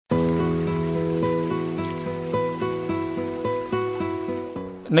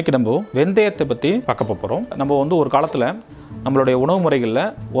இன்றைக்கி நம்ம வெந்தயத்தை பற்றி பார்க்க போகிறோம். நம்ம ஒரு காலத்தில் நம்மளுடைய உணவு முறைகளில்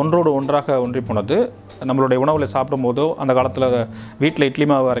ஒன்றோடு ஒன்றாக ஒன்றி போனது. நம்மளுடைய உணவில் சாப்பிடும் போதோ, அந்த காலத்தில் வீட்டில் இட்லி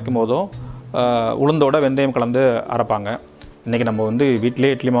மாவு அரைக்கும் போதோ உளுந்தோட வெந்தயம் கலந்து அரைப்பாங்க. இன்றைக்கி நம்ம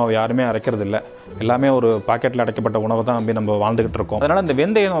வீட்டிலே இட்லி மாவு யாருமே அரைக்கிறது இல்லை. எல்லாமே ஒரு பாக்கெட்டில் அடைக்கப்பட்ட உணவை தான் நம்ம வாழ்ந்துக்கிட்டு இருக்கோம். அதனால் இந்த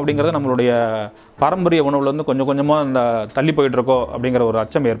வெந்தயம் அப்படிங்கிறது நம்மளுடைய பாரம்பரிய உணவுலேருந்து கொஞ்சம் கொஞ்சமாக இந்த தள்ளி போயிட்டுருக்கோ அப்படிங்கிற ஒரு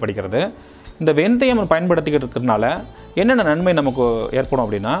அச்சம் ஏற்படுகிறது. இந்த வெந்தயம் பயன்படுத்திக்கிட்டு இருக்கிறதுனால என்னென்ன நன்மை நமக்கு ஏற்படும்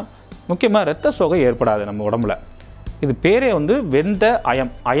அப்படின்னா, முக்கியமாக இரத்த சோகை ஏற்படாது நம்ம உடம்புல. இது பேரே வெந்த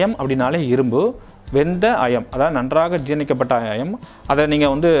அயம். அயம் அப்படின்னாலே இரும்பு. வெந்த அயம், அதாவது நன்றாக ஜீரணிக்கப்பட்ட அயம். அதை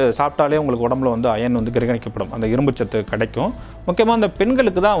நீங்கள் சாப்பிட்டாலே உங்களுக்கு உடம்புல அயன் கிரகணிக்கப்படும், அந்த இரும்பு சத்து கிடைக்கும். முக்கியமாக இந்த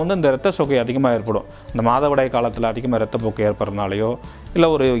பெண்களுக்கு தான் இந்த இரத்த சோகை அதிகமாக ஏற்படும். இந்த மாதவிடாய் காலத்தில் அதிகமாக இரத்தப்போக்கு ஏற்படுறதுனாலையோ, இல்லை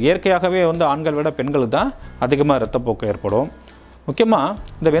ஒரு இயற்கையாகவே ஆண்கள் விட பெண்களுக்கு தான் அதிகமாக இரத்தப்போக்கு ஏற்படும். முக்கியமாக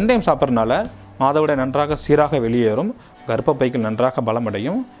இந்த வெந்தயம் சாப்பிட்றதுனால மாதவிடாய் நன்றாக சீராக வெளியேறும், கர்ப்பப்பைகள் நன்றாக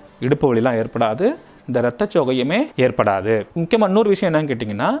பலமடையும், இடுப்பு வலிலாம் ஏற்படாது, இந்த இரத்த சோகையுமே ஏற்படாது. முக்கியமாக இன்னொரு விஷயம் என்னன்னு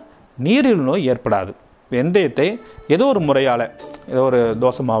கேட்டிங்கன்னா, நீரிழிவு நோய் ஏற்படாது. வெந்தயத்தை ஏதோ ஒரு முறையால், ஏதோ ஒரு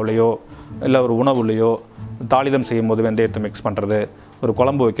தோசை மாவுலையோ இல்லை ஒரு உணவுலையோ தாளிதம் செய்யும் போது வெந்தயத்தை மிக்ஸ் பண்ணுறது, ஒரு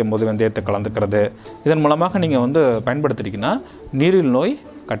குழம்பு வைக்கும் போது வெந்தயத்தை கலந்துக்கிறது, இதன் மூலமாக நீங்கள் பயன்படுத்திட்டீங்கன்னா நீரிழிவு நோய்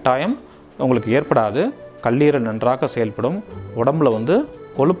கட்டாயம் உங்களுக்கு ஏற்படாது. கல்லீரல் நன்றாக செயல்படும், உடம்புல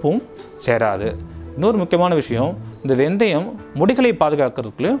கொழுப்பும் சேராது. இன்னொரு முக்கியமான விஷயம், இந்த வெந்தயம் முடிகளை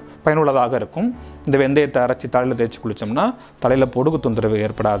பாதுகாக்கிறதுக்கு பயனுள்ளதாக இருக்கும். இந்த வெந்தயத்தை அரைச்சி தலையில் தேய்ச்சி குளித்தோம்னா தலையில் பொடுகு தொந்தரவு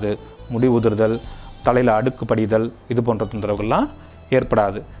ஏற்படாது, முடி உதிர்தல், தலையில் அடுக்கு படிதல், இது போன்ற தொந்தரவுகள்லாம்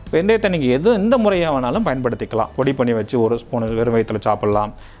ஏற்படாது. வெந்தயத்தை நீங்கள் எந்த முறையாக வேணாலும் பயன்படுத்திக்கலாம். பொடி பண்ணி வச்சு ஒரு ஸ்பூன் வெறும் வயிற்றில்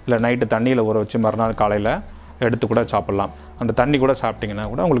சாப்பிட்லாம், இல்லை நைட்டு தண்ணியில் ஊற வச்சு மறுநாள் காலையில் எடுத்து கூட சாப்பிட்லாம். அந்த தண்ணி கூட சாப்பிட்டிங்கன்னா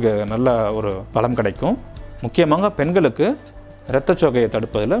கூட உங்களுக்கு நல்ல ஒரு பலம் கிடைக்கும். முக்கியமாக பெண்களுக்கு இரத்தச்சோகையை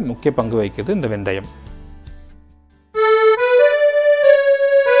தடுப்பதில் முக்கிய பங்கு வகிக்குது இந்த வெந்தயம்.